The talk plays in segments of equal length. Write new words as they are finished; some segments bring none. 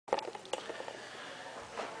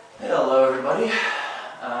Hello everybody.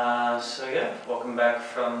 So yeah, welcome back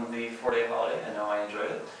from the 4-day holiday. I know I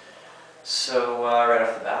enjoyed it. So right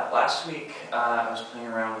off the bat, last week I was playing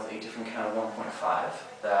around with a different kind of 1.5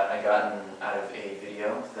 that I gotten out of a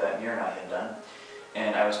video that Mir and I had done,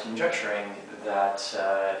 and I was conjecturing that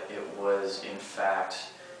it was in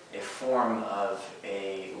fact a form of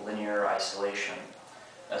a linear isolation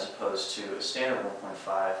as opposed to a standard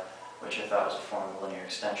 1.5, which I thought was a form of linear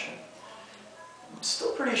extension. I'm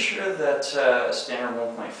still pretty sure that a standard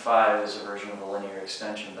 1.5 is a version of a linear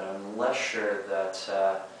extension, but I'm less sure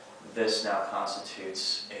that this now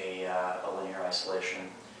constitutes a linear isolation.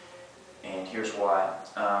 And here's why.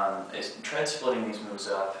 I tried splitting these moves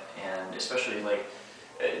up, and especially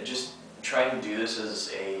just trying to do this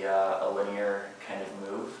as a linear kind of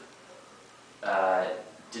move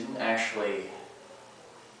didn't actually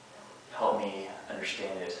help me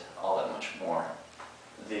understand it all that much more.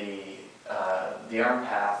 The arm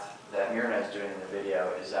path that Mir and I is doing in the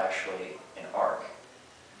video is actually an arc.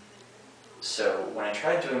 So when I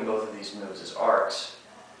tried doing both of these moves as arcs,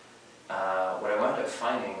 what I wound up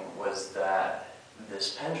finding was that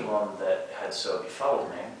this pendulum that had so befuddled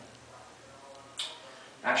me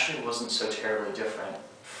actually wasn't so terribly different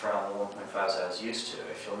from the 1.5s I was used to.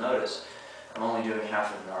 If you'll notice, I'm only doing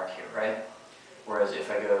half of an arc here, right? Whereas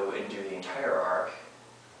if I go and do the entire arc,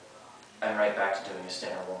 I'm right back to doing a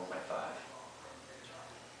standard 1.5.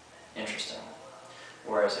 Interesting.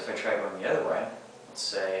 Whereas if I try going the other way, let's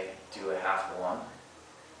say do a half of one,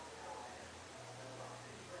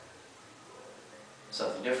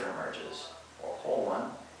 something different emerges, or a whole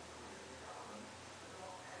one.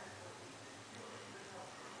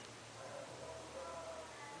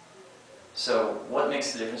 So what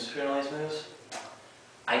makes the difference between all these moves?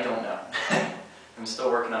 I don't know. I'm still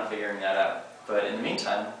working on figuring that out. But in the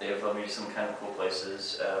meantime, they've led me to some kind of cool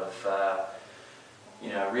places of,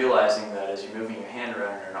 realizing that as you're moving your hand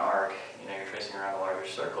around in an arc, you're tracing around a larger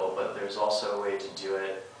circle, but there's also a way to do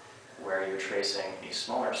it where you're tracing a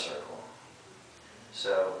smaller circle.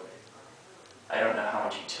 So I don't know how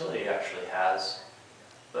much utility it actually has,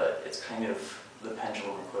 but it's kind of the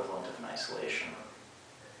pendulum equivalent of an isolation.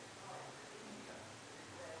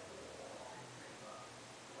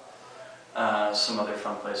 Some other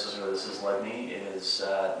fun places where this has led me is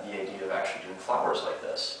the idea of actually doing flowers like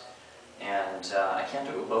this. And I can't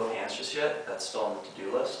do it with both hands just yet, that's still on the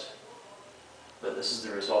to-do list. But this is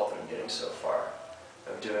the result that I'm getting so far,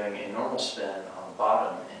 of doing a normal spin on the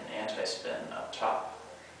bottom and an anti-spin up top.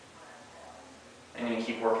 I'm going to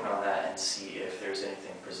keep working on that and see if there's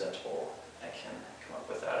anything presentable I can come up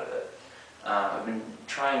with out of it. I've been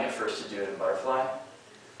trying at first to do it in butterfly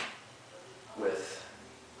with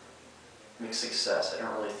mixed success. I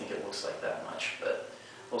don't really think it looks like that much, but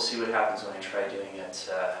we'll see what happens when I try doing it.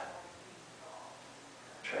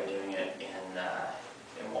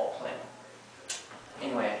 In wall plane.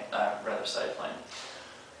 Anyway, rather side plane.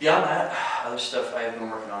 Beyond that, other stuff I've been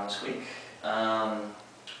working on this week,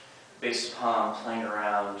 based upon playing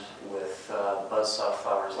around with buzzsaw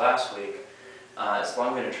flowers last week, it's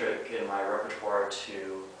long been a trick in my repertoire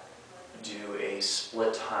to do a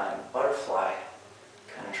split time butterfly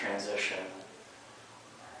kind of transition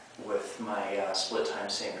with my split time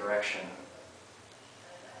same direction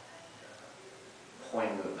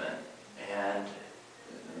point movement. And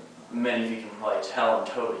many of you can probably tell I'm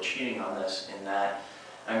totally cheating on this in that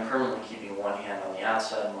I'm permanently keeping one hand on the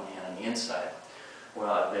outside and one hand on the inside. Well,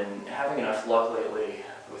 I've been having enough luck lately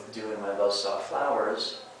with doing my buzzsaw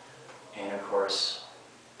flowers and of course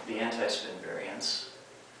the anti-spin variants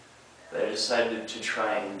that I decided to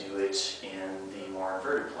try and do it in the more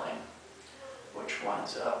inverted plane, which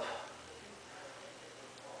winds up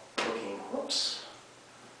looking, whoops,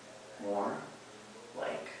 more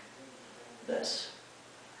like this.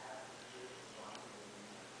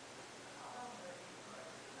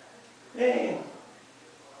 Yay!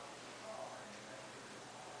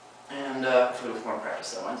 And hopefully with more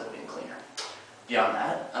practice that winds up being cleaner. Beyond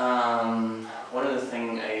that, one other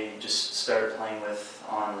thing I just started playing with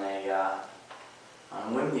on a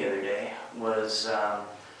whim the other day was,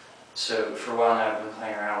 so for a while now I've been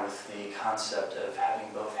playing around with the concept of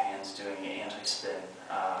having both hands doing anti-spin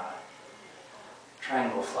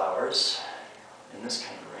triangle flowers in this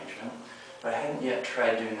kind of arrangement, but I hadn't yet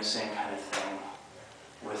tried doing the same kind of thing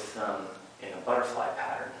with them in a butterfly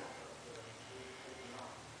pattern.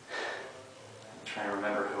 I'm trying to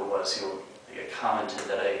remember who it was who commented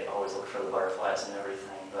that I always look for the butterflies and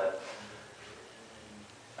everything, but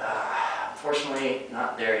unfortunately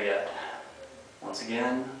not there yet. Once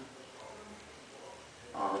again,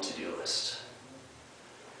 on the to-do list.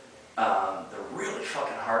 The really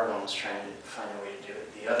fucking hard one was trying to find a way to do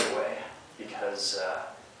it the other way, because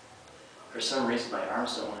for some reason my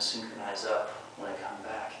arms don't want to synchronize up when I come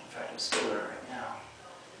back. In fact, I'm still doing it right now.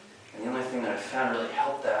 And the only thing that I found really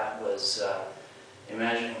helped that was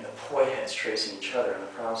imagining the poi heads tracing each other in the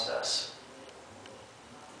process.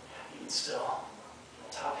 Even still,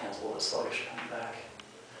 the top hand's a little bit sluggish coming back.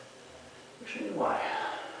 Wish I knew why.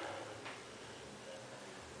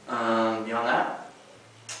 Beyond that,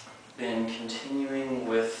 been continuing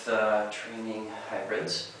with training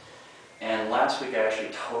hybrids. And last week I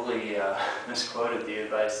actually totally misquoted the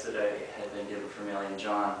advice that I had been given from Alien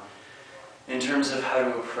John in terms of how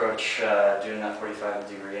to approach doing that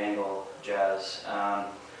 45-degree angle jazz.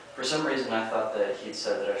 For some reason I thought that he'd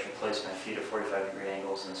said that I should place my feet at 45-degree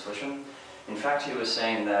angles and switch them. In fact, he was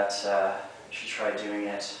saying that I should try doing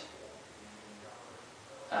it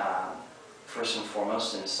first and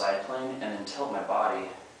foremost in a side plane, and then tilt my body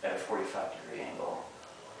at a 45-degree angle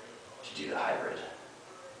to do the hybrid.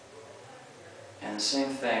 And the same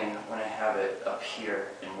thing when I have it up here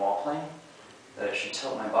in wall plane, that I should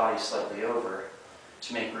tilt my body slightly over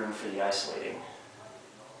to make room for the isolating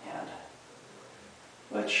hand,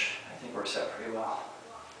 which I think works out pretty well.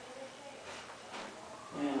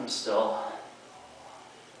 And I'm still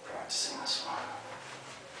practicing this one,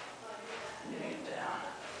 and getting it down.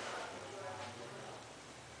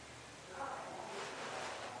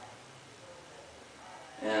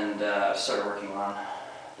 And I've started working on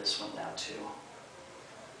this one now too.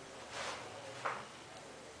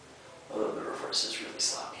 Although the reverse is really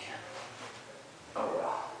sloppy. Oh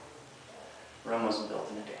well. Rome wasn't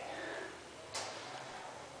built in a day.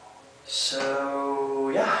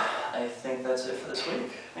 So yeah, I think that's it for this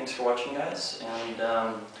week. Thanks for watching, guys, and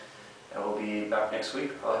I will be back next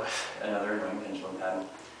week probably with another annoying pendulum pattern.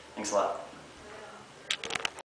 Thanks a lot.